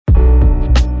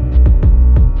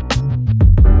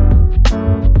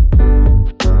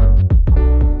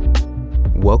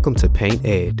Welcome to Paint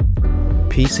Ed.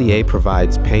 PCA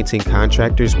provides painting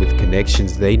contractors with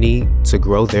connections they need to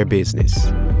grow their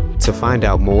business. To find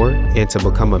out more and to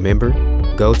become a member,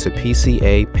 go to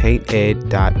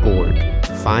pcapainted.org.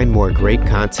 Find more great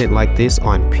content like this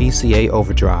on PCA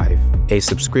Overdrive. A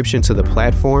subscription to the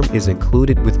platform is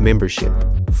included with membership.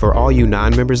 For all you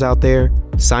non-members out there,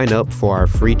 sign up for our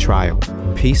free trial.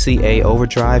 PCA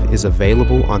Overdrive is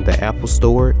available on the Apple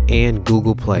Store and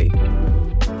Google Play.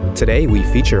 Today, we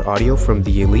feature audio from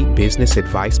the Elite Business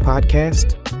Advice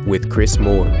Podcast with Chris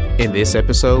Moore. In this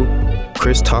episode,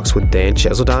 Chris talks with Dan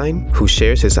Cheseldine, who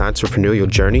shares his entrepreneurial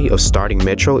journey of starting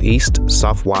Metro East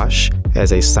Soft Wash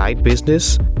as a side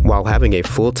business while having a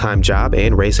full-time job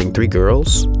and raising 3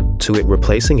 girls, to it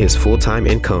replacing his full-time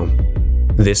income.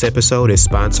 This episode is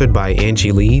sponsored by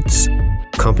Angie Leads,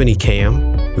 Company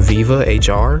Cam, Viva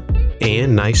HR,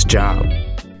 and Nice Job.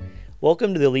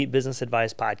 Welcome to the Elite Business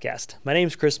Advice Podcast. My name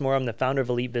is Chris Moore. I'm the founder of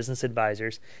Elite Business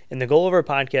Advisors, and the goal of our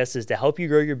podcast is to help you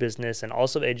grow your business and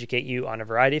also educate you on a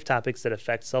variety of topics that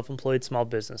affect self-employed small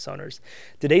business owners.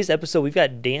 Today's episode, we've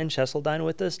got Dan Cheseldine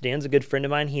with us. Dan's a good friend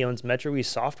of mine. He owns Metro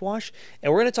East Soft Wash,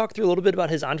 and we're going to talk through a little bit about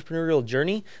his entrepreneurial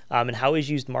journey and how he's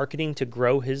used marketing to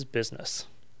grow his business.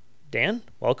 Dan,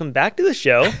 welcome back to the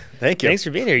show. Thank you. Thanks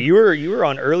for being here. You were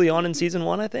on early on in season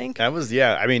 1, I think. That was,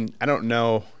 yeah. I mean, I don't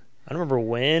know. I don't remember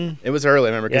when. It was early,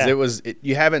 I remember, because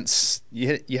you hadn't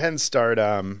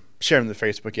started sharing the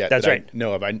Facebook yet. That's right. I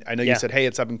know of. I know you said, hey,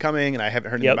 it's up and coming, and I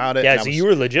haven't heard anything about it. Yeah, so you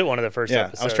were legit one of the first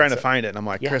episodes. I was trying to find it, and I'm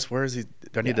like, Chris, where is he?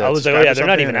 Do I need to? I was like, oh yeah, they're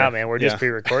not even out, man. We're just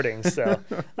pre-recording. So,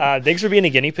 thanks for being a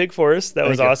guinea pig for us. That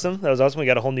was awesome. That was awesome. We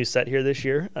got a whole new set here this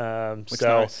year.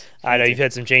 Nice. I know you've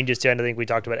had some changes too. I think we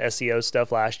talked about SEO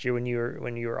stuff last year when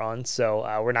you were on. So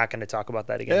we're not going to talk about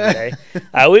that again today.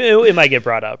 It might get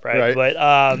brought up, right? But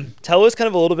tell us kind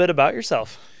of a little bit about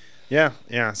yourself. Yeah.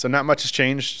 So not much has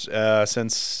changed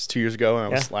since 2 years ago. I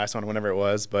was last on whenever it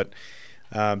was, but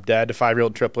dad to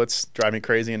 5-year-old triplets drive me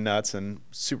crazy and nuts and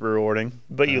super rewarding.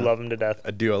 But you love them to death.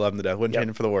 I do. I love them to death. Wouldn't change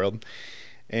them for the world.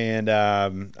 And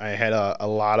I had a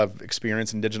lot of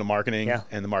experience in digital marketing,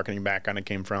 and the marketing background I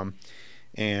came from.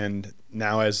 And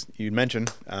now, as you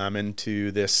mentioned, I'm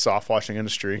into this soft washing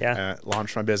industry.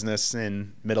 Launched my business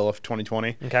in middle of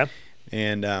 2020. Okay.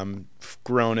 And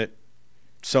grown it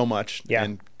so much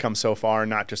and come so far,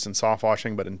 not just in soft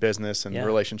washing, but in business and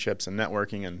relationships and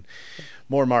networking and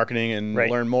more marketing and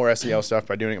learn more SEO stuff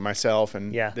by doing it myself.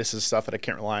 And this is stuff that I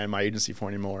can't rely on my agency for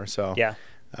anymore. So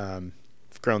I've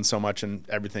grown so much in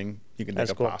everything you can think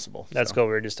of possible. That's cool.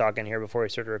 We were just talking here before we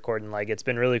started recording. Like, it's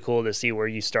been really cool to see where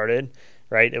you started,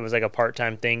 right? It was like a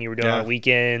part-time thing you were doing on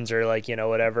weekends or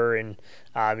whatever. And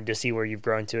to see where you've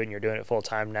grown to it and you're doing it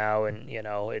full-time now. And,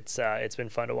 it's been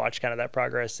fun to watch kind of that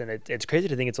progress. And it's crazy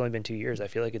to think it's only been 2 years. I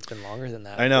feel like it's been longer than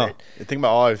that. I know. Think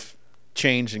about all I've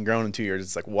changed and grown in 2 years.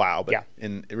 It's like, wow. But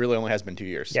and it really only has been 2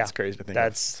 years. It's crazy to think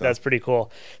That's pretty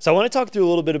cool. So I want to talk through a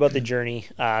little bit about the journey,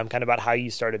 kind of about how you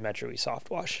started Metro East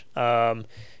Soft Wash.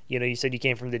 You said you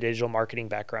came from the digital marketing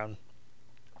background.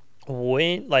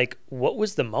 What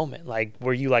was the moment? Like,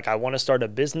 were you like, I want to start a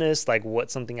business? Like,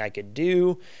 what's something I could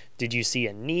do? Did you see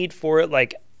a need for it?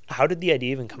 Like, how did the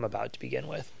idea even come about to begin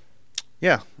with?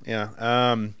 Yeah.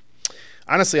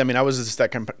 Honestly, I mean, I was just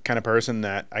that kind of person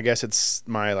that I guess it's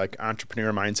my like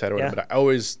entrepreneur mindset or whatever, but I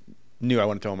always knew I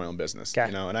wanted to own my own business,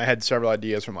 and I had several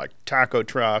ideas from like taco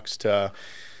trucks to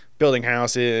building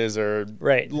houses or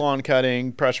lawn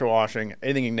cutting, pressure washing,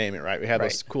 anything you name it, right? We had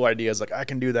those cool ideas like, I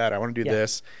can do that. I want to do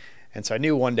this. And so I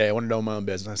knew one day I wanted to own my own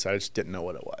business. I just didn't know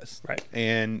what it was. Right.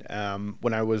 And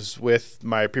when I was with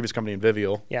my previous company in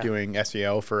Vivial doing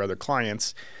SEO for other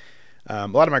clients, a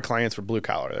lot of my clients were blue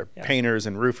collar. They're painters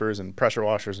and roofers and pressure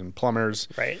washers and plumbers.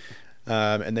 Right.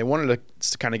 And they wanted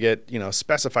to kind of get,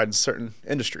 specified in certain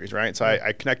industries, right? So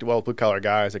I connected well with blue collar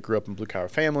guys. I grew up in blue collar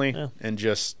family and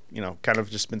just, kind of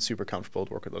just been super comfortable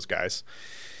to work with those guys.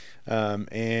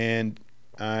 And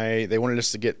they wanted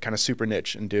us to get kind of super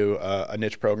niche and do a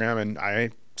niche program. And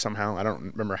I somehow, I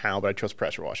don't remember how, but I chose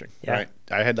pressure washing, right?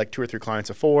 I had like 2 or 3 clients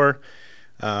of 4.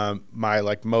 My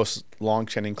like most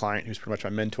long-standing client, who's pretty much my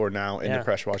mentor now in the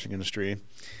pressure washing industry.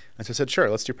 And so I said, sure,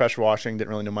 let's do pressure washing. Didn't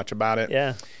really know much about it.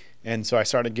 Yeah. And so I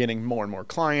started getting more and more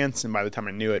clients. And by the time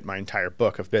I knew it, my entire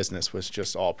book of business was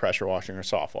just all pressure washing or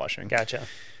soft washing. Gotcha.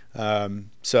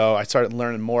 So I started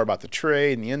learning more about the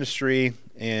trade and the industry,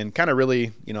 and kind of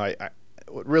really,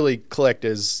 what really clicked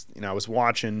is, I was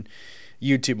watching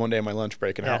YouTube one day on my lunch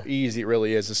break and how easy it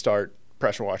really is to start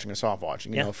pressure washing and soft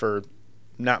washing, for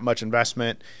not much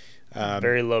investment.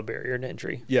 Very low barrier to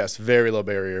entry. Yes, very low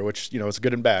barrier, which, is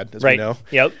good and bad, as we know.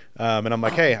 Yep. And I'm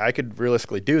like, hey, I could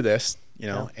realistically do this, you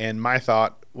know. And my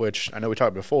thought, which I know we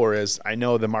talked before, is I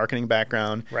know the marketing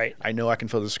background. Right. I know I can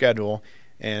fill the schedule.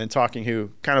 And talking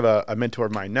who kind of a mentor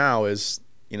of mine now is,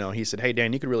 you know, he said, hey,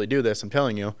 Dan, you could really do this. I'm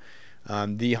telling you,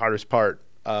 the hardest part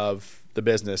of the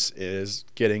business is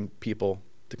getting people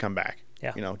to come back.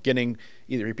 Yeah. You know, getting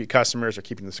either repeat customers or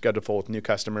keeping the schedule full with new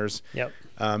customers. Yep.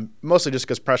 Mostly just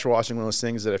because pressure washing, one of those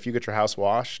things that if you get your house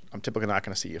washed, I'm typically not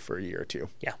going to see you for a year or two.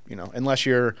 Yeah. You know, unless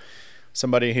you're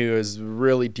somebody who is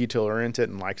really detail oriented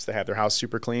and likes to have their house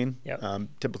super clean. Yep.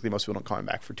 Typically, most people don't call him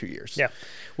back for 2 years. Yeah.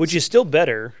 Which is still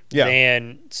better Yeah.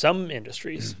 than some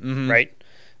industries, right?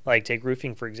 Like take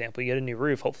roofing, for example. You get a new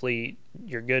roof. Hopefully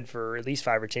you're good for at least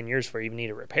 5 or 10 years before you even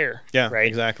need a repair. Yeah, right?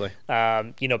 exactly.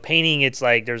 You know, painting, it's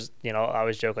like there's, you know, I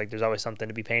always joke like there's always something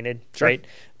to be painted, Sure. right?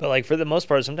 But like for the most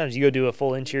part, sometimes you go do a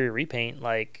full interior repaint,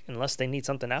 like unless they need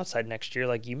something outside next year,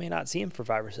 like you may not see them for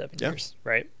 5 or 7 years,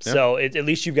 right? Yeah. So at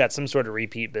least you've got some sort of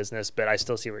repeat business, but I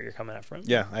still see where you're coming at from.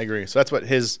 Yeah, I agree. So that's what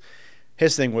his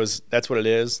thing was. That's what it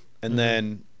is. And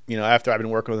then, you know, after I've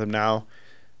been working with him now,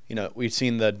 you know, we've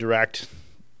seen the direct,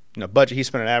 you know, budget he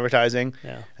spent on advertising.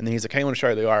 Yeah. And then he's like, hey, I want to show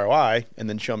you the ROI, and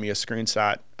then show me a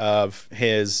screenshot of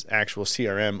his actual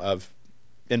CRM of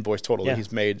invoice total Yeah. that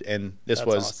he's made. And this That's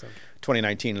was awesome.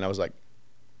 2019. And I was like,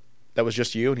 that was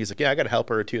just you? And he's like, yeah, I got a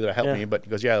helper or two that helped Yeah. me. But he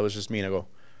goes, yeah, it was just me. And I go,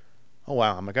 oh,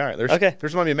 wow. I'm like, all right, Okay.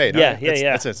 there's money to be made. Yeah, All right,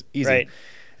 yeah. That's easy. Right.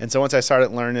 And so once I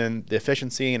started learning the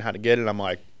efficiency and how to get it, I'm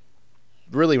like,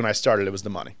 really when I started, it was the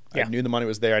money. Yeah. I knew the money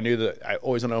was there. I knew that I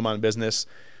always want to own my own business.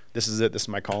 This is it. This is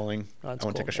my calling. Oh, I that's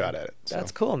want to cool, take a shot man. at it. So.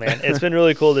 That's cool, man. It's been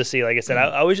really cool to see. Like I said,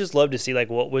 I always just love to see like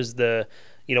what was the,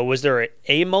 you know, was there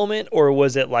a moment or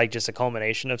was it like just a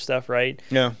culmination of stuff, right?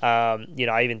 Yeah. You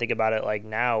know, I even think about it like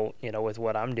now, you know, with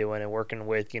what I'm doing and working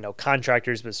with, you know,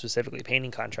 contractors, but specifically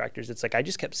painting contractors. It's like I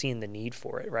just kept seeing the need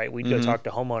for it, right? We'd go talk to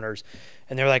homeowners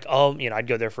and they're like, oh, you know, I'd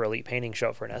go there for Elite Painting, show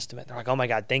up for an estimate. They're like, oh my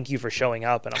God, thank you for showing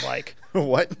up. And I'm like,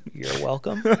 What? you're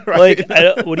welcome. Right.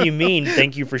 Like, what do you mean?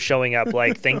 Thank you for showing up.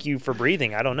 Like, thank you for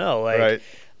breathing. I don't know. Like, Right.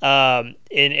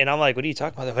 And I'm like, what are you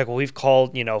talking about? They're like, well, we've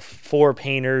called, you know, 4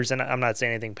 painters, and I'm not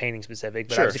saying anything painting specific,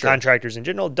 but Sure, obviously contractors in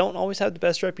general don't always have the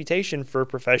best reputation for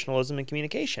professionalism and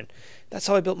communication. That's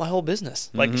how I built my whole business.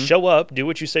 Like, show up, do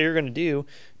what you say you're going to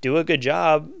do a good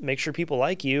job, make sure people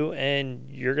like you, and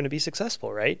you're going to be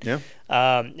successful, right? Yeah.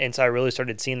 And so I really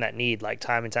started seeing that need, like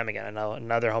time and time again. I know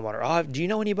another homeowner, oh, do you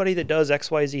know anybody that does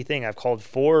XYZ thing? I've called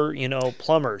 4, you know,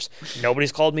 plumbers.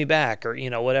 Nobody's called me back, or, you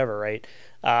know, whatever, right?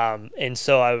 And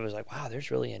so I was like, wow,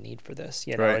 there's really a need for this,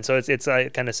 you know? Right. And so it's a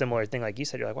kind of similar thing. Like you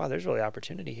said, you're like, wow, there's really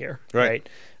opportunity here. Right.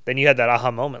 Then you had that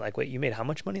aha moment. Like, wait, you made how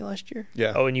much money last year?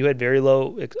 Yeah. Oh, and you had very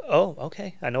low. Oh,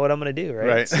 okay. I know what I'm going to do. Right.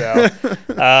 Right.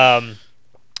 So,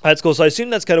 that's cool. So I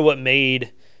assume that's kind of what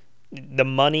made the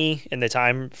money and the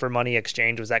time for money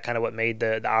exchange. Was that kind of what made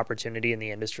the opportunity in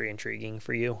the industry intriguing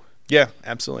for you? Yeah,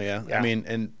 absolutely. Yeah. Yeah. I mean,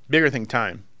 and bigger thing,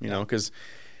 time, you know, because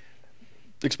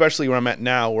especially where I'm at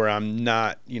now, where I'm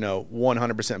not, you know,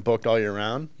 100% booked all year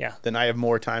round. Yeah. Then I have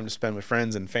more time to spend with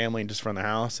friends and family and just run the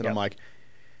house. And Yep. I'm like,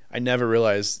 I never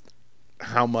realized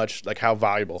how much, like how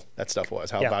valuable that stuff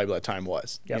was, how Yeah. valuable that time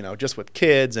was, Yep. you know, just with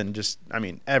kids and just, I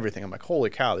mean, everything. I'm like, holy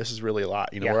cow, this is really a lot,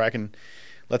 you know, Yeah. where I can,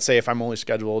 let's say if I'm only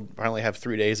scheduled, I only have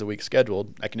 3 days a week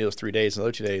scheduled, I can do those 3 days, and the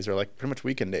other 2 days are like pretty much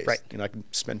weekend days. Right. You know, I can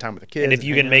spend time with the kids. And if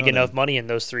you hang can make out enough and- money in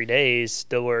those 3 days,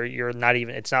 still where you're not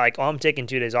even, it's not like, oh, I'm taking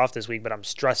 2 days off this week, but I'm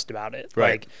stressed about it.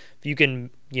 Right. Like if you can,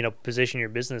 you know, position your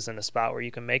business in a spot where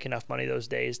you can make enough money those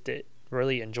days to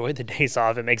really enjoy the days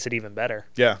off, it makes it even better.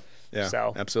 Yeah. Yeah.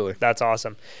 So absolutely. That's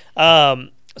awesome.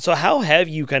 So how have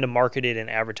you kind of marketed and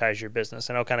advertised your business?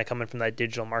 I know kind of coming from that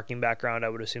digital marketing background, I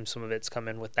would assume some of it's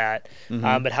coming with that.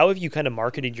 But how have you kind of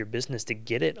marketed your business to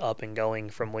get it up and going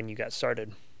from when you got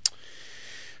started?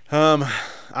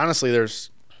 Honestly, there's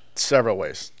several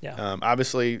ways. Yeah.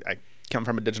 Obviously, I come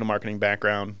from a digital marketing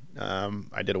background.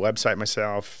 I did a website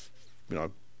myself. You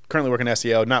know, currently working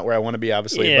SEO, not where I want to be,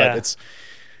 obviously, Yeah. but it's.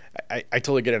 I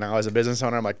totally get it now as a business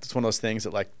owner. I'm like, it's one of those things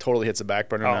that like totally hits the back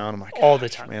burner now. And I'm like, all the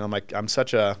gosh, time. man. I'm like, I'm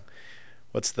such a,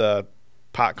 what's the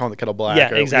pot calling the kettle black?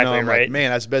 Yeah, or, exactly, You know, I'm right. like,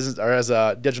 man, as business or as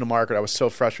a digital marketer, I was so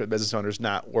frustrated with business owners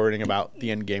not worrying about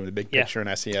the end game, the big Yeah. picture, and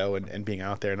SEO and being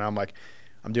out there. And I'm like,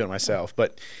 I'm doing it myself.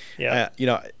 But Yeah. you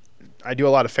know, I do a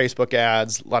lot of Facebook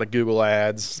ads, a lot of Google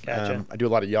ads. Gotcha. I do a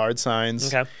lot of yard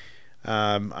signs. Okay.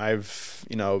 I've,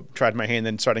 you know, tried my hand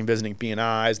in starting visiting B&Is, and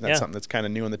that's Yeah. something that's kind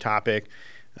of new in the topic.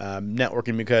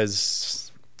 Networking because,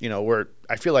 you know,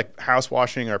 I feel like house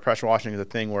washing or pressure washing is a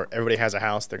thing where everybody has a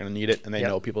house, they're going to need it, and they Yep.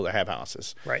 know people that have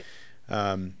houses. Right.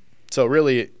 So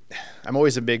really, I'm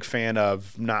always a big fan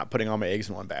of not putting all my eggs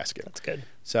in one basket. That's good.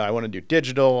 So I want to do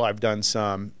digital. I've done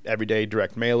some everyday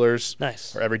direct mailers.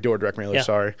 Nice. Or every door direct mailers, Yeah.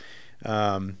 sorry.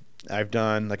 I've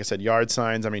done, like I said, yard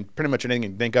signs. I mean, pretty much anything you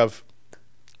can think of.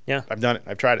 Yeah. I've done it.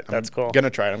 I've tried it. That's cool. I'm going to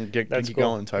try it. I'm going to keep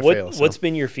going until I fail. What's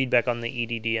been your feedback on the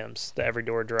EDDMs, the Every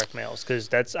Door Direct Mails?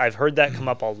 Because I've heard that come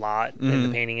up a lot in the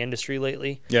painting industry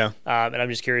lately. Yeah. And I'm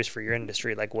just curious for your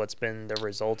industry, like what's been the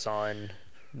results on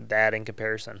that in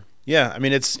comparison? Yeah. I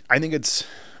mean, I think it's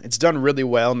done really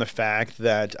well in the fact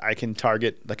that I can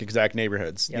target like exact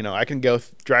neighborhoods. Yep. You know, I can go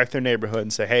drive through a neighborhood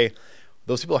and say, hey,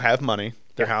 those people have money.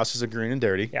 Their houses are green and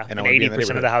dirty. Yeah. And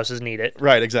 80% of the houses need it.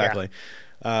 Right. Exactly. Yeah.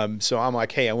 So I'm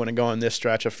like, hey, I want to go on this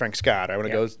stretch of Frank Scott. I want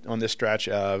to go on this stretch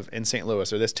of in St.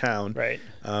 Louis or this town. Right.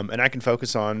 And I can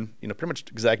focus on, pretty much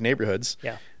exact neighborhoods.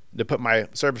 Yeah. To put my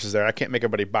services there. I can't make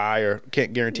everybody buy or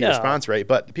can't guarantee a response rate,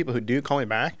 but the people who do call me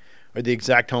back are the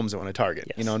exact homes I want to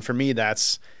target. Yes. And for me,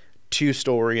 that's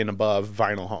 2-story and above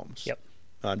vinyl homes. Yep.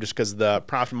 Just because the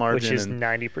profit margin, which is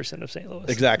 90% of St. Louis.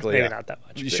 Exactly. Maybe not that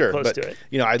much. Sure, close but to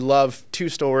it. I love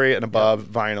 2-story and above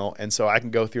vinyl, and so I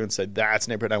can go through and say that's the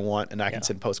neighborhood I want, and I can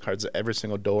send postcards to every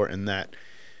single door in that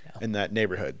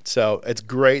neighborhood. So it's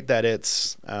great that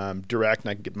it's direct,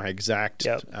 and I can get my exact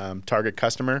target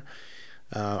customer.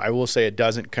 I will say it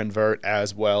doesn't convert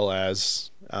as well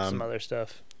as some other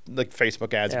stuff. Like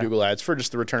Facebook ads, Google ads, for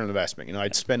just the return on investment.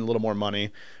 I'd spend a little more money.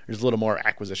 There's a little more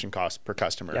acquisition cost per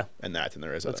customer in that than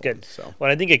there is. That's good. Ones, so.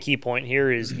 Well, I think a key point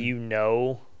here is you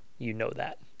know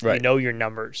that. Right. You know your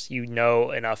numbers. You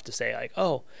know enough to say like,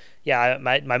 oh, yeah,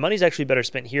 my money's actually better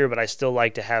spent here, but I still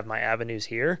like to have my avenues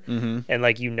here. Mm-hmm. And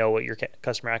like what your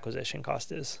customer acquisition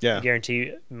cost is. Yeah. I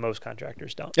guarantee most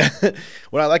contractors don't.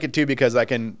 Well, I like it too because I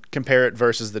can compare it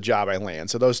versus the job I land.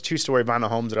 So those 2-story vinyl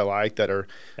homes that I like that are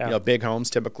big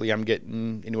homes, typically I'm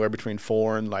getting anywhere between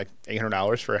 $400 and like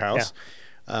 $800 for a house.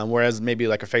 Yeah. Whereas maybe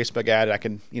like a Facebook ad, I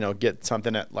can, get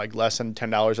something at like less than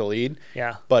 $10 a lead.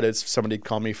 Yeah. But it's somebody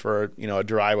call me for, a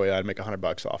driveway I'd make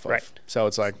 $100 off of. Right. So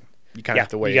it's like, you kind of have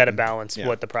to wait. You got to balance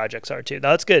what the projects are too.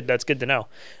 That's good. That's good to know.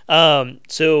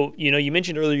 So, you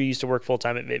mentioned earlier you used to work full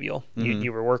time at Vivial. Mm-hmm.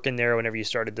 You were working there whenever you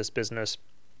started this business,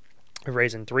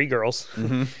 raising 3 girls.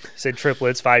 Mm-hmm. Said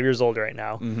triplets, 5 years old right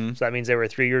now. Mm-hmm. So that means they were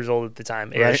 3 years old at the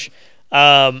time ish.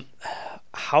 Right.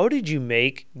 How did you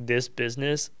make this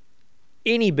business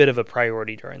any bit of a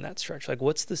priority during that stretch? Like,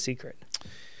 what's the secret?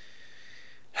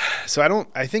 So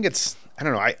I think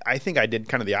I did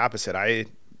kind of the opposite. I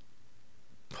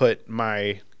put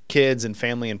my kids and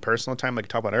family and personal time, like I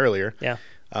talked about earlier,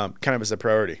 kind of as a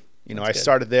priority. I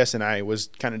started this and I was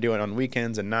kind of doing it on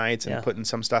weekends and nights and putting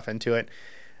some stuff into it.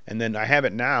 And then I have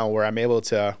it now where I'm able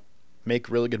to make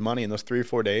really good money in those 3 or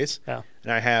 4 days. Yeah.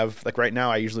 And I have, like right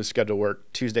now, I usually schedule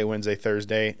work Tuesday, Wednesday,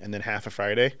 Thursday, and then half of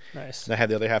Friday. Nice. And I have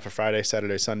the other half of Friday,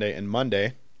 Saturday, Sunday, and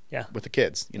Monday with the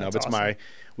kids. If it's awesome. My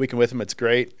weekend with them, it's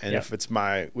great. And if it's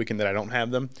my weekend that I don't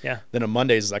have them, then on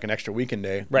Mondays is like an extra weekend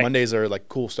day. Right. Mondays are like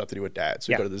cool stuff to do with dad.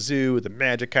 So we go to the zoo, the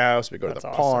Magic House, we go to the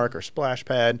park or Splash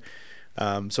Pad.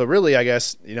 So really, I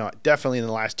guess, definitely in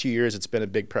the last 2 years, it's been a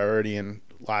big priority and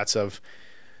lots of,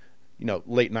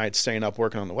 late nights staying up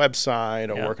working on the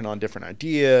website or working on different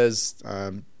ideas,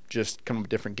 just come up with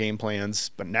different game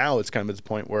plans. But now it's kind of at the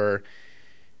point where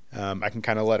I can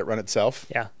kind of let it run itself,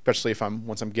 especially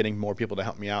once I'm getting more people to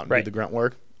help me out and do the grunt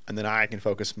work. And then I can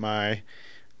focus my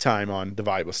time on the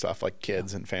valuable stuff like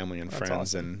kids and family and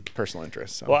friends and personal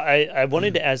interests. So. Well, I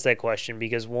wanted to ask that question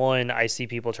because, one, I see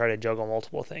people try to juggle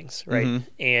multiple things, right? Mm-hmm.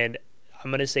 And I'm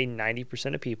going to say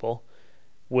 90% of people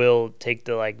will take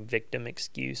the like victim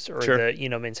excuse or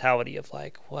the mentality of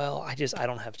like, well, I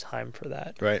don't have time for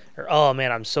that, right? Or, oh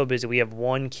man, I'm so busy, we have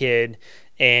 1 kid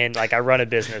and like I run a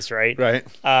business, right? Right.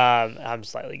 I'm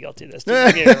slightly guilty of this too.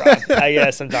 Don't get me wrong. I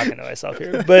guess I'm talking to myself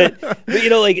here, but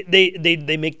like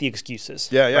they make the excuses,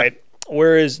 right?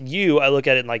 Whereas I look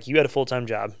at it like you had a full-time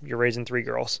job, you're raising 3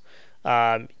 girls,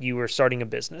 you were starting a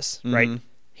business, right?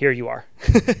 Here you are.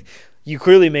 You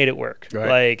clearly made it work,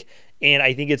 right? And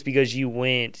I think it's because you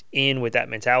went in with that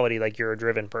mentality, like you're a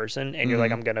driven person, and you're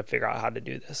like, I'm going to figure out how to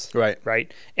do this. Right.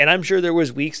 Right. And I'm sure there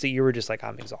was weeks that you were just like,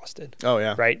 I'm exhausted. Oh,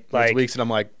 yeah. Right. There's weeks that I'm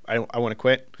like, I want to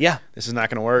quit. Yeah. This is not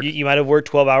going to work. You might have worked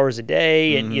 12 hours a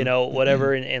day and,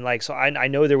 whatever. And like, so I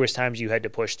know there was times you had to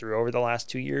push through over the last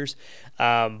 2 years.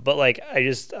 But like,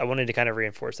 I wanted to kind of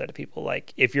reinforce that to people.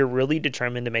 Like, if you're really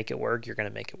determined to make it work, you're going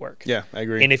to make it work. Yeah, I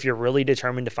agree. And if you're really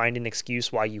determined to find an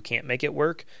excuse why you can't make it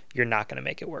work, you're not going to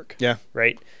make it work. Yeah.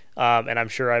 Right. And I'm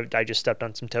sure I just stepped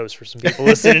on some toes for some people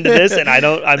listening to this, and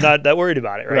I'm not that worried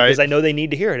about it, right? Because I know they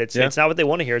need to hear it. It's not what they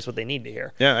want to hear; it's what they need to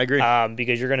hear. Yeah, I agree.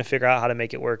 Because you're going to figure out how to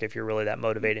make it work if you're really that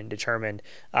motivated and determined,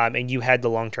 and you had the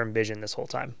long-term vision this whole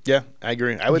time. Yeah, I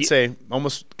agree. I would say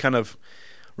almost kind of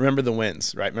remember the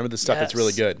wins, right? Remember the stuff that's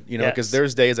really good, because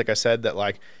there's days, like I said, that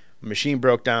like machine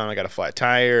broke down, I got a flat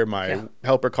tire, my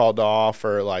helper called off,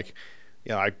 or like,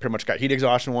 I pretty much got heat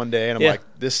exhaustion one day, and I'm like,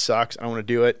 this sucks, I don't want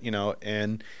to do it,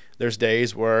 and there's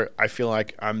days where I feel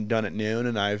like I'm done at noon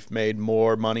and I've made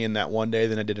more money in that one day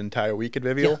than I did an entire week at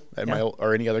Vivial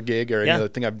or any other gig or any other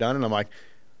thing I've done, and I'm like,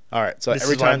 all right, so this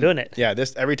every is time why I'm doing it. Yeah,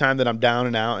 every time that I'm down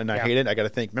and out and I hate it, I got to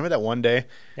think, remember that one day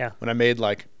when I made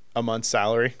like a month's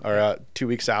salary or a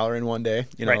 2-week salary in one day?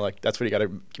 Like that's what you got to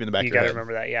keep in the back of your head. You got to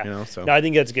remember that, So. No, I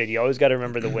think that's good. You always got to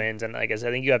remember the wins, and like I said,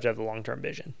 I think you have to have the long-term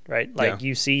vision, right? Like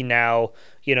you see now,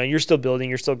 you're still building,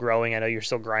 you're still growing. I know you're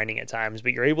still grinding at times,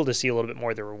 but you're able to see a little bit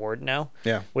more of the reward now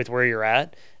with where you're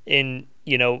at. And,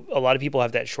 a lot of people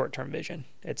have that short-term vision.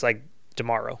 It's like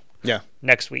tomorrow,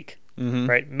 next week.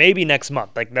 Right? Maybe next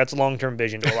month. Like that's long-term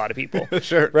vision to a lot of people.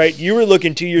 Sure. Right? You were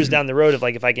looking 2 years down the road of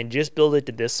like, if I can just build it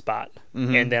to this spot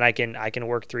and then I can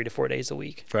work 3 to 4 days a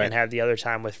week and have the other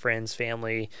time with friends,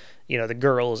 family, the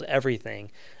girls, everything.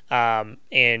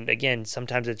 And again,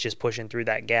 sometimes it's just pushing through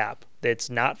that gap.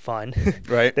 That's not fun.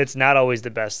 Right. That's not always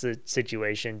the best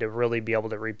situation to really be able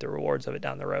to reap the rewards of it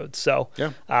down the road. So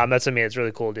that's, it's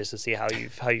really cool just to see how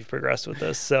you've progressed with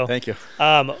this. So thank you.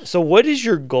 So what is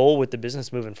your goal with the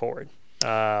business moving forward?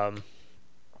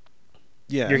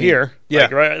 You're here.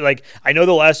 Yeah. Like I know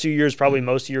the last 2 years, probably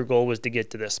most of your goal was to get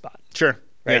to this spot. Sure.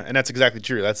 Right. Yeah. And that's exactly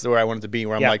true. That's where I wanted to be,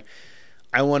 where I'm like,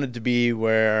 I wanted to be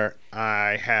where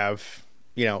I have,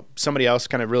 somebody else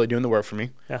kind of really doing the work for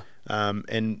me. Yeah.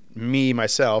 And me,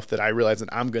 myself, that I realize that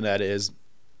I'm good at is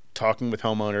talking with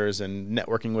homeowners and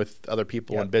networking with other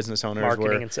people and business owners.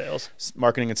 Marketing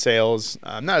and sales.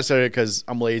 Not necessarily because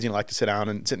I'm lazy and like to sit down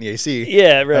and sit in the AC.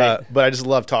 Yeah, right. But I just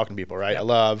love talking to people, right? I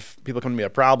love people coming to me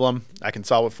with a problem. I can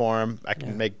solve it for them. I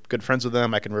can make good friends with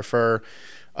them. I can refer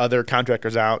other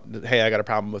contractors out. Hey, I got a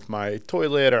problem with my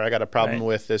toilet, or I got a problem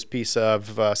with this piece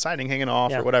of siding hanging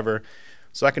off or whatever.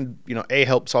 So I can, A,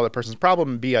 help solve that person's problem,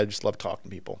 and B, I just love talking to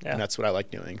people. And that's what I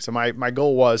like doing. So my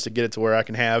goal was to get it to where I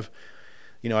can have,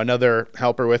 another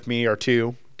helper with me or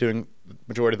two doing the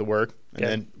majority of the work.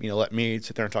 And then, let me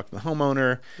sit there and talk to the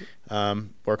homeowner,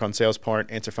 work on sales part,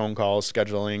 answer phone calls,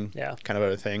 scheduling, kind of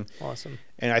other thing. Awesome.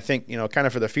 And I think, kind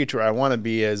of for the future, I want to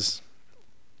be as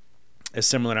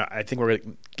similar. I think we're going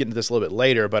to get into this a little bit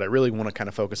later, but I really want to kind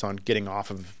of focus on getting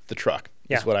off of the truck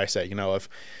is what I say, of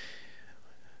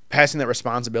passing that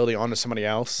responsibility on to somebody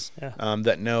else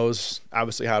that knows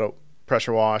obviously how to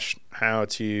pressure wash, how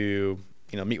to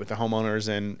meet with the homeowners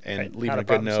and leave a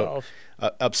good note,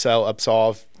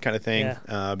 upsolve kind of thing,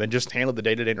 and just handle the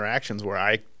day-to-day interactions where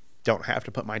I don't have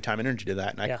to put my time and energy to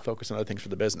that, and I can focus on other things for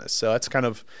the business. So that's kind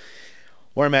of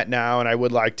where I'm at now, and I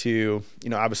would like to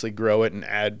obviously grow it and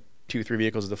add 2-3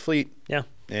 vehicles to the fleet,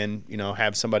 and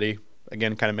have somebody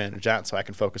again kind of manage that so I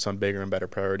can focus on bigger and better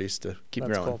priorities to keep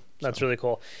growing. Cool. That's really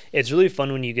cool. It's really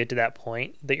fun when you get to that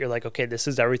point that you're like, okay, this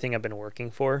is everything I've been working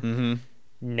for.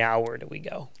 Now where do we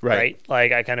go? Right?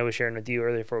 Like I kind of was sharing with you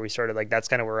earlier before we started, like that's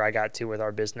kind of where I got to with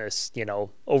our business,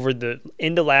 over the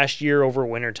into last year, over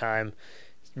wintertime,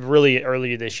 really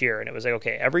early this year. And it was like,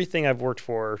 okay, everything I've worked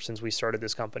for since we started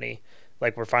this company,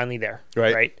 like we're finally there.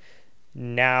 Right?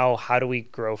 Now, how do we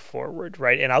grow forward,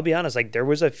 right? And I'll be honest, like there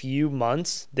was a few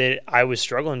months that I was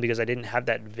struggling because I didn't have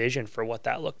that vision for what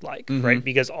that looked like, right?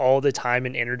 Because all the time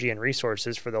and energy and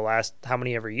resources for the last how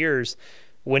many ever years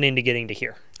went into getting to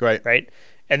here, right?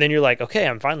 And then you're like, okay,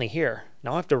 I'm finally here.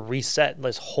 Now I have to reset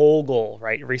this whole goal,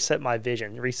 right? Reset my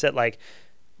vision, reset like,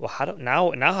 well, how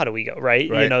do we go,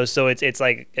 right? So it's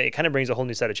like it kind of brings a whole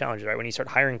new set of challenges, right? When you start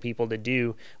hiring people to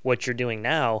do what you're doing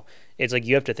now, it's like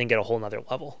you have to think at a whole nother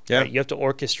level. Right? You have to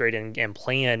orchestrate and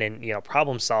plan and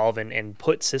problem solve and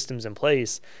put systems in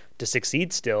place to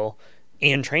succeed still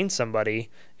and train somebody.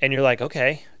 And you're like,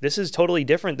 okay, this is totally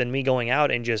different than me going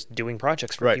out and just doing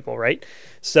projects for people, right?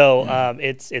 So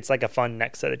it's like a fun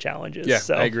next set of challenges. Yeah,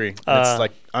 so, I agree. It's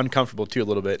like uncomfortable too a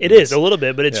little bit. It is a little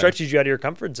bit, but it stretches you out of your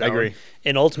comfort zone. I agree.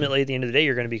 And ultimately, at the end of the day,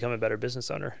 you're going to become a better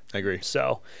business owner. I agree.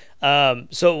 So,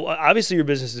 so obviously your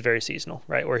business is very seasonal,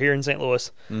 right? We're here in St.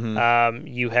 Louis.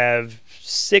 You have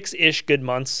 6-ish good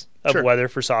months of weather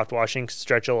for soft washing,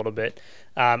 stretch a little bit.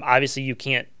 Obviously, you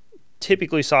can't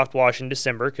typically soft wash in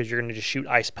December because you're going to just shoot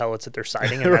ice pellets at their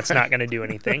siding, and that's not going to do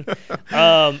anything.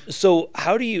 So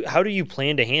how do you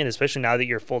plan to handle, especially now that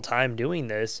you're full time doing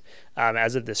this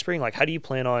as of this spring? Like, how do you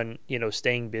plan on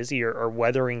staying busy or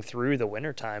weathering through the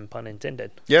wintertime, pun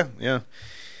intended? Yeah.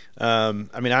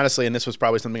 I mean, honestly, and this was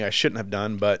probably something I shouldn't have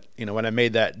done, but when I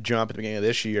made that jump at the beginning of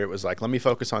this year, it was like, let me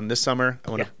focus on this summer. I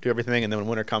want to do everything, and then when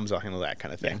winter comes, I'll handle that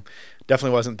kind of thing.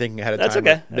 Definitely wasn't thinking ahead of time.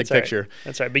 That's okay. Big picture.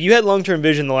 That's right. But you had long-term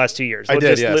vision the last 2 years. I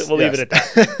did. Yes. We'll leave it at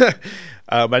that.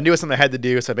 But I knew it was something I had to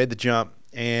do, so I made the jump.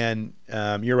 And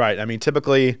you're right. I mean,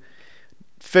 typically,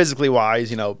 physically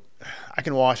wise, I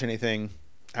can wash anything,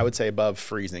 I would say, above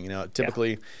freezing.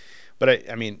 Typically. Yeah.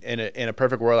 But I mean, in a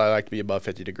perfect world, I like to be above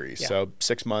 50 degrees. Yeah. So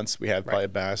 6 months, we have probably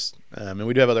best. And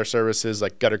we do have other services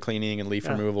like gutter cleaning and leaf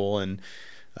removal. And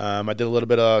I did a little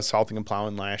bit of salting and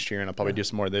plowing last year, and I'll probably do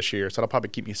some more this year. So that'll probably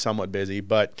keep me somewhat busy.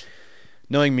 But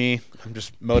knowing me, I'm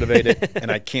just motivated,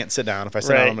 and I can't sit down. If I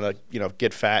sit down, I'm going to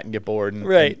get fat and get bored.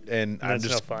 And I'm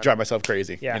just drive myself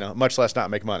crazy. Yeah. Much less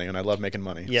not make money, and I love making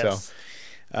money. Yes.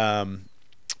 So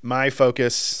my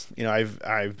focus,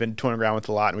 I've been toying around with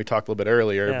a lot, and we talked a little bit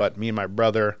earlier, but me and my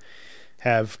brother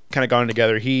have kind of gone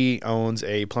together. He owns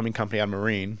a plumbing company on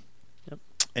Marine,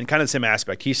 and kind of the same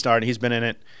aspect. He's been in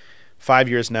it 5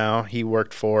 years now. He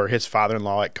worked for his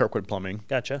father-in-law at Kirkwood Plumbing.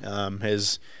 Gotcha.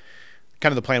 His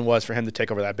kind of the plan was for him to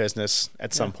take over that business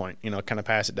at some point, kind of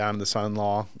pass it down to the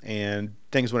son-in-law, and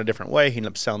things went a different way. He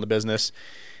ended up selling the business,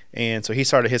 and so he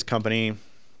started his company.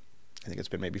 I think it's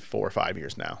been maybe 4 or 5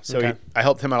 years now. So I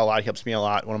helped him out a lot. He helps me a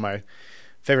lot. One of my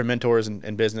favorite mentors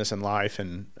in business and life.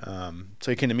 And so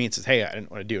he came to me and says, hey, I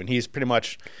didn't want to do. And he's pretty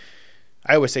much,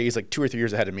 I always say he's like 2 or 3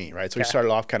 years ahead of me, right? So he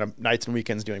started off kind of nights and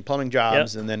weekends doing plumbing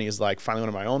jobs. And then he's like finally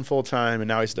went on my own full time. And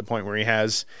now he's at the point where he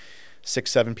has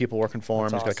 6, 7 people working for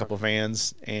him. He's got a couple of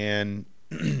vans. And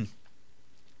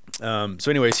so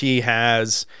anyways, he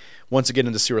wants to get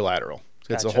into sewer lateral.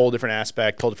 It's a whole different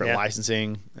aspect, whole different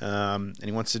licensing, and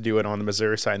he wants to do it on the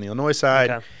Missouri side and the Illinois side.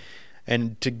 Okay.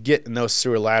 And to get in those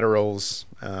sewer laterals,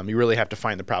 you really have to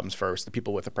find the problems first, the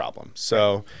people with the problem.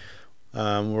 So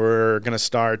we're going to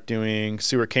start doing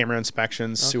sewer camera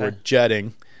inspections, sewer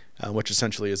jetting, which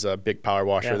essentially is a big power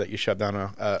washer that you shove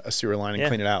down a sewer line and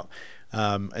clean it out,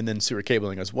 and then sewer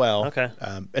cabling as well. Okay.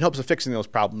 It helps with fixing those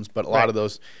problems, but a lot of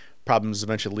those problems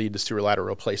eventually lead to sewer lateral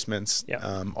replacements,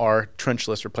 or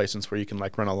trenchless replacements where you can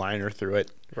like run a liner through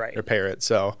it, repair it.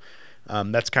 So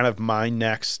that's kind of my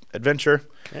next adventure.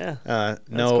 Yeah,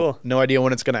 no idea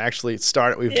when it's going to actually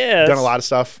start. We've done a lot of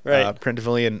stuff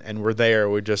preemptively, and we're there.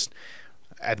 We're just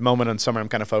at the moment in summer, I'm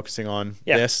kind of focusing on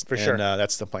this, for sure.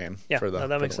 That's the plan for the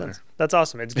that makes sense. That's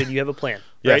awesome. It's good you have a plan,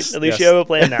 right? At least you have a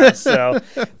plan now, so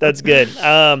that's good.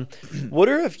 What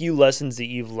are a few lessons that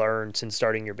you've learned since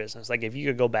starting your business? Like if you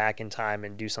could go back in time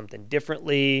and do something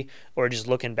differently, or just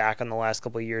looking back on the last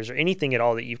couple of years, or anything at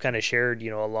all that you've kind of shared,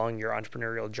 along your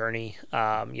entrepreneurial journey.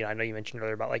 I know you mentioned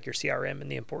earlier about like your CRM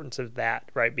and the importance of that,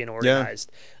 right? Being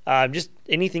organized. Just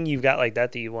anything you've got like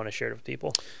that you want to share with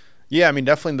people. Yeah, I mean,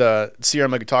 definitely the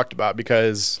CRM like we talked about,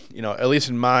 because, at least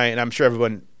in and I'm sure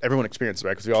everyone experiences,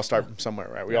 right? Because we all start from somewhere,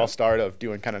 right? We all start of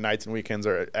doing kind of nights and weekends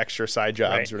or extra side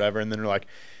jobs or whatever. And then we're like,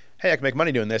 hey, I can make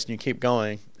money doing this. And you keep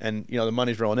going. And, the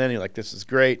money's rolling in. And you're like, this is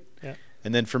great. Yeah.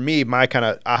 And then for me, my kind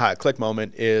of aha click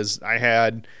moment is I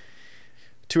had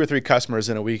 2 or 3 customers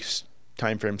in a week's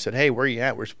time frame said, hey, where are you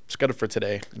at? We're scheduled for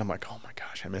today. And I'm like, oh my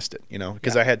gosh, I missed it,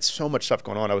 because I had so much stuff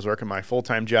going on. I was working my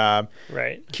full-time job,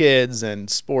 kids and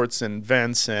sports and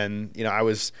events. And, I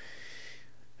was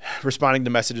responding to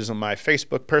messages on my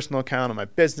Facebook personal account, on my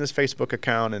business Facebook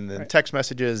account, and then text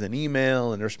messages and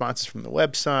email and responses from the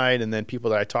website. And then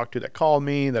people that I talked to that called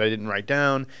me that I didn't write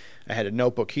down. I had a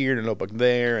notebook here and a notebook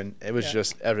there, and it was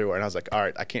just everywhere. And I was like, all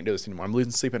right, I can't do this anymore. I'm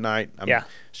losing sleep at night. I'm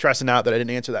stressing out that I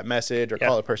didn't answer that message or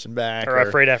call the person back. Or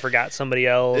afraid I forgot somebody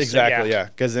else. Exactly,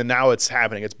 Because then now it's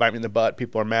happening. It's biting me in the butt.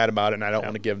 People are mad about it, and I don't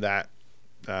want to give that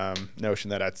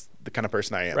notion that that's the kind of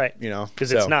person I am. Right.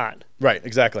 Because it's not. Right,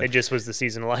 exactly. It just was the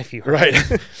season of life you were in.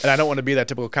 And I don't want to be that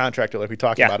typical contractor like we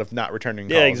talked about of not returning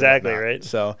calls. Yeah, exactly, right.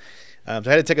 So I had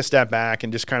to take a step back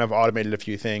and just kind of automated a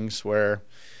few things where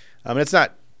it's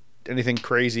not anything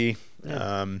crazy,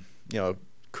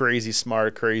 crazy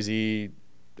smart, crazy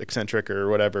eccentric or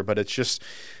whatever, but it's just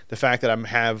the fact that I'm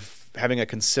having a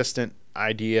consistent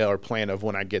idea or plan of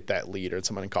when I get that lead or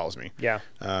someone calls me. Yeah.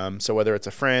 So whether it's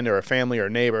a friend or a family or a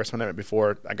neighbor or someone I met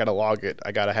before, I got to log it.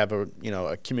 I got to have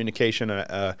a communication,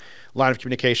 a line of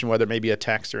communication, whether it may be a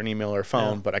text or an email or a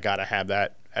phone, but I got to have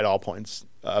that at all points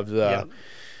of the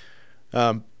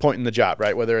point in the job,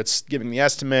 right? Whether it's giving the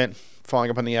estimate,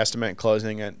 following up on the estimate,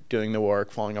 closing it, doing the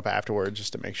work, following up afterwards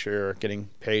just to make sure getting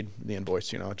paid the invoice,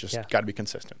 just got to be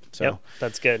consistent. So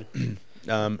that's good. And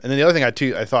then the other thing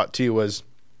I thought too was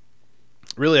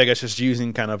really, I guess, just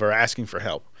using kind of or asking for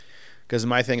help. Because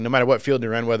my thing, no matter what field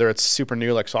you're in, whether it's super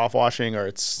new like soft washing or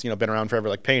it's been around forever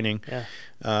like painting,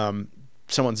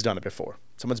 someone's done it before.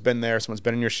 someone's been there, someone's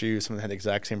been in your shoes, someone had the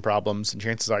exact same problems, and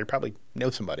chances are you probably know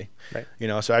somebody.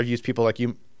 Right. So I've used people like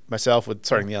you, myself, with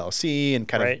starting the LLC and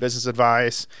kind of business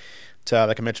advice, to,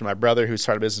 like I mentioned, my brother who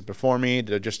started business before me,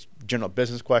 to just general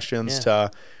business questions,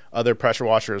 to other pressure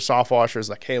washers, soft washers,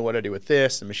 like, hey, what do I do with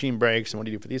this, and machine breaks, and what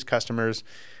do you do for these customers?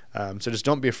 So just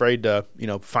don't be afraid to,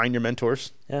 find your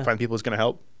mentors, find people who's going to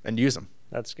help, and use them.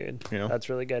 That's good. That's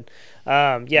really good.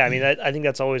 I mean, I think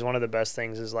that's always one of the best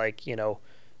things is like,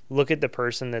 look at the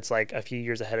person that's like a few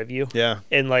years ahead of you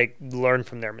and like learn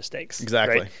from their mistakes.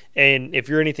 Exactly. Right? And if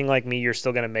you're anything like me, you're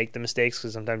still going to make the mistakes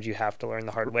because sometimes you have to learn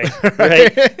the hard way.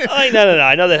 Right? No.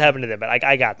 I know that happened to them, but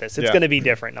I got this. It's going to be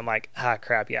different. And I'm like,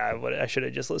 crap. Yeah, I should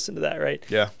have just listened to that. Right.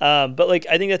 Yeah. But like,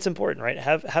 I think that's important, right?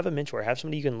 Have a mentor, have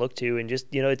somebody you can look to, and just,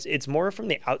 it's more from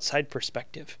the outside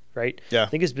perspective, right? Yeah. I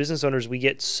think as business owners, we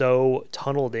get so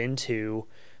tunneled into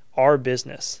our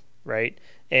business, right?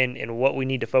 And what we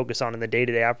need to focus on in the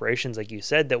day-to-day operations, like you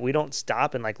said, that we don't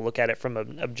stop and like look at it from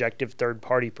an objective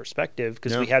third-party perspective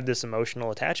because we have this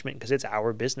emotional attachment because it's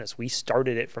our business. We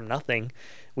started it from nothing.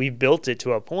 We built it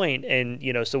to a point, and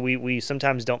so we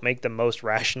sometimes don't make the most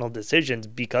rational decisions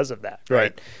because of that.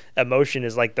 Right? Emotion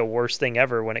is like the worst thing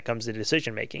ever when it comes to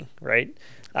decision making. Right?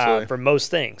 For most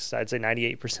things, I'd say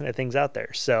 98% of things out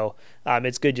there. So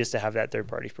it's good just to have that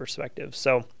third-party perspective.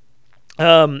 So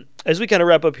as we kind of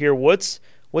wrap up here, what's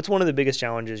one of the biggest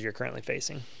challenges you're currently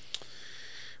facing?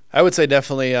 I would say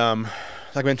definitely, like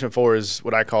I mentioned before, is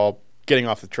what I call getting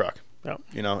off the truck. Oh.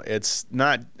 It's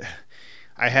not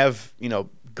 – I have,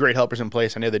 great helpers in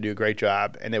place. I know they do a great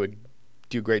job, and they would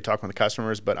do great talking with the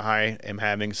customers, but I am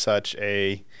having such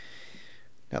a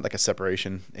 – not like a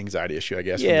separation anxiety issue, I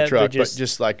guess, from the truck, but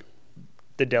just like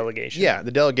 – the delegation. Yeah,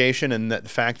 the delegation and the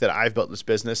fact that I've built this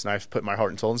business and I've put my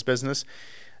heart and soul in this business,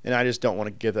 and I just don't want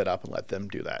to give that up and let them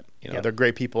do that. They're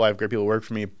great people. I have great people who work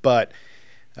for me, but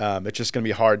it's just going to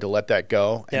be hard to let that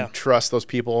go and trust those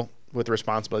people with the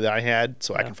responsibility that I had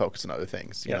so I can focus on other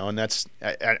things, and that's,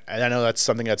 I know that's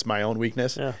something that's my own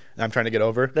weakness and I'm trying to get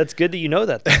over. That's good that you know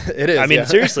that. It is. I mean,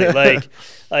 seriously, like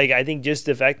I think just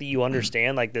the fact that you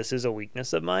understand, like, this is a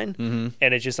weakness of mine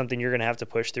and it's just something you're going to have to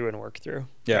push through and work through.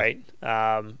 Right.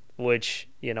 Which,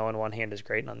 on one hand is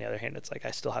great. And on the other hand, it's like,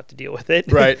 I still have to deal with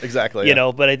it. Right. Exactly.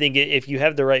 But I think if you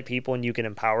have the right people and you can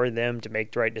empower them to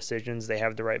make the right decisions, they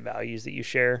have the right values that you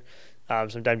share.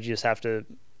 Sometimes you just have to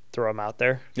throw them out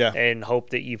there and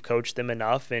hope that you've coached them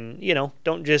enough. And,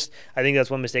 don't just, I think that's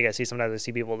one mistake I see sometimes. I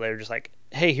see people that are just like,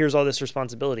 hey, here's all this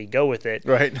responsibility, go with it.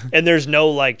 Right. And there's no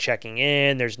like checking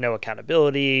in, there's no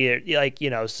accountability,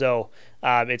 so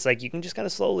it's like you can just kind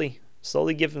of slowly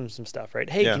give them some stuff, right?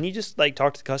 Hey, can you just like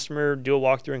talk to the customer, do a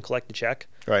walkthrough and collect a check?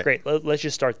 Right. Great. Let's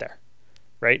just start there.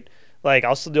 Right. Like,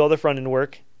 I'll still do all the front end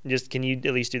work. Just, can you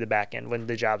at least do the back end when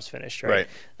the job's finished? Right.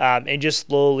 And just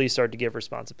slowly start to give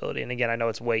responsibility. And again, I know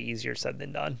it's way easier said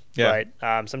than done. Yeah.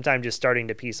 Right. Sometimes just starting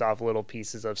to piece off little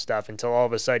pieces of stuff until all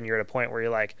of a sudden you're at a point where you're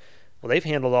like, well, they've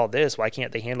handled all this. Why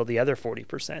can't they handle the other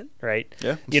 40%? Right.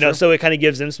 Yeah. True. So it kind of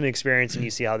gives them some experience and you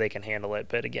see how they can handle it.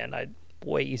 But again,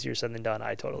 way easier said than done.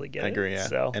 I totally get it. I agree, yeah.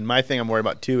 So. And my thing I'm worried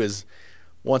about too is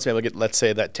once I'm able to get, let's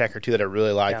say, that tech or two that I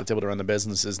really like that's able to run the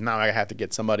business, is now I have to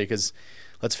get somebody, because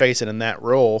let's face it, in that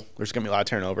role, there's going to be a lot of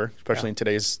turnover, especially in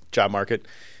today's job market.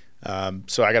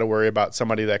 So I got to worry about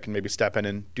somebody that can maybe step in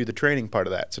and do the training part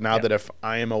of that. So now that if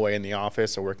I am away in the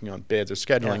office or working on bids or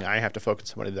scheduling, I have to focus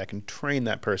on somebody that can train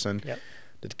that person to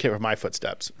care of my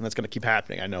footsteps. And that's going to keep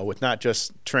happening, I know, with not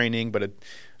just training, but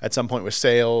at some point with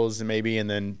sales and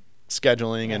then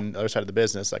scheduling and the other side of the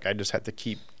business. Like, I just have to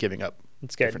keep giving up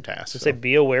different tasks. Say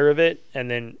be aware of it and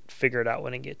then figure it out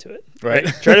when you get to it. Right.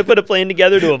 Try to put a plan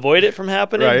together to avoid it from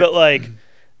happening, but like,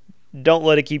 don't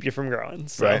let it keep you from growing.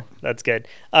 So that's good.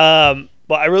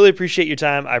 Well, I really appreciate your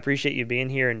time. I appreciate you being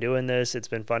here and doing this. It's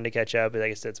been fun to catch up.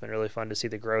 Like I said, it's been really fun to see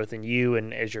the growth in you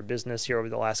and as your business here over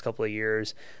the last couple of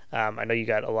years. I know you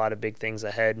got a lot of big things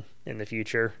ahead in the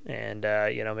future, and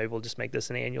maybe we'll just make this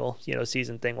an annual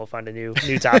season thing. We'll find a new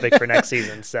topic for next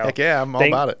season. So heck yeah, I'm all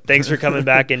about it. Thanks for coming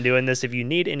back and doing this. If you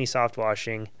need any soft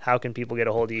washing, how can people get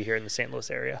a hold of you here in the St.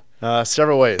 Louis area?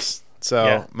 Several ways.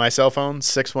 So my cell phone,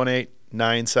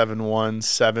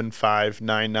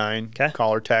 618-971-7599. Okay.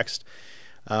 Call or text.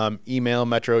 Email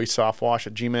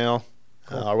metroeastsoftwash@gmail.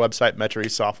 Our website,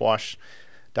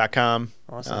 metroeastsoftwash.com.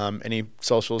 Awesome. Any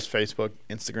socials, Facebook,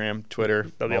 Instagram, Twitter.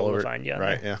 They'll be able to find you.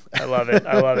 Right, yeah. I love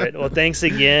it. Well, thanks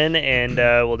again, and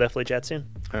we'll definitely chat soon.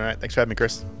 All right. Thanks for having me,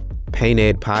 Chris. Paint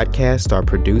Ed podcasts are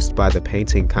produced by the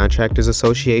Painting Contractors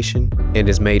Association and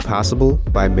is made possible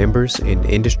by members and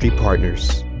industry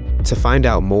partners. To find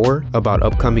out more about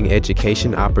upcoming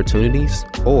education opportunities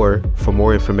or for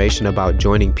more information about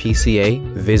joining PCA,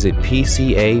 visit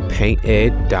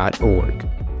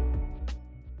pcapainted.org.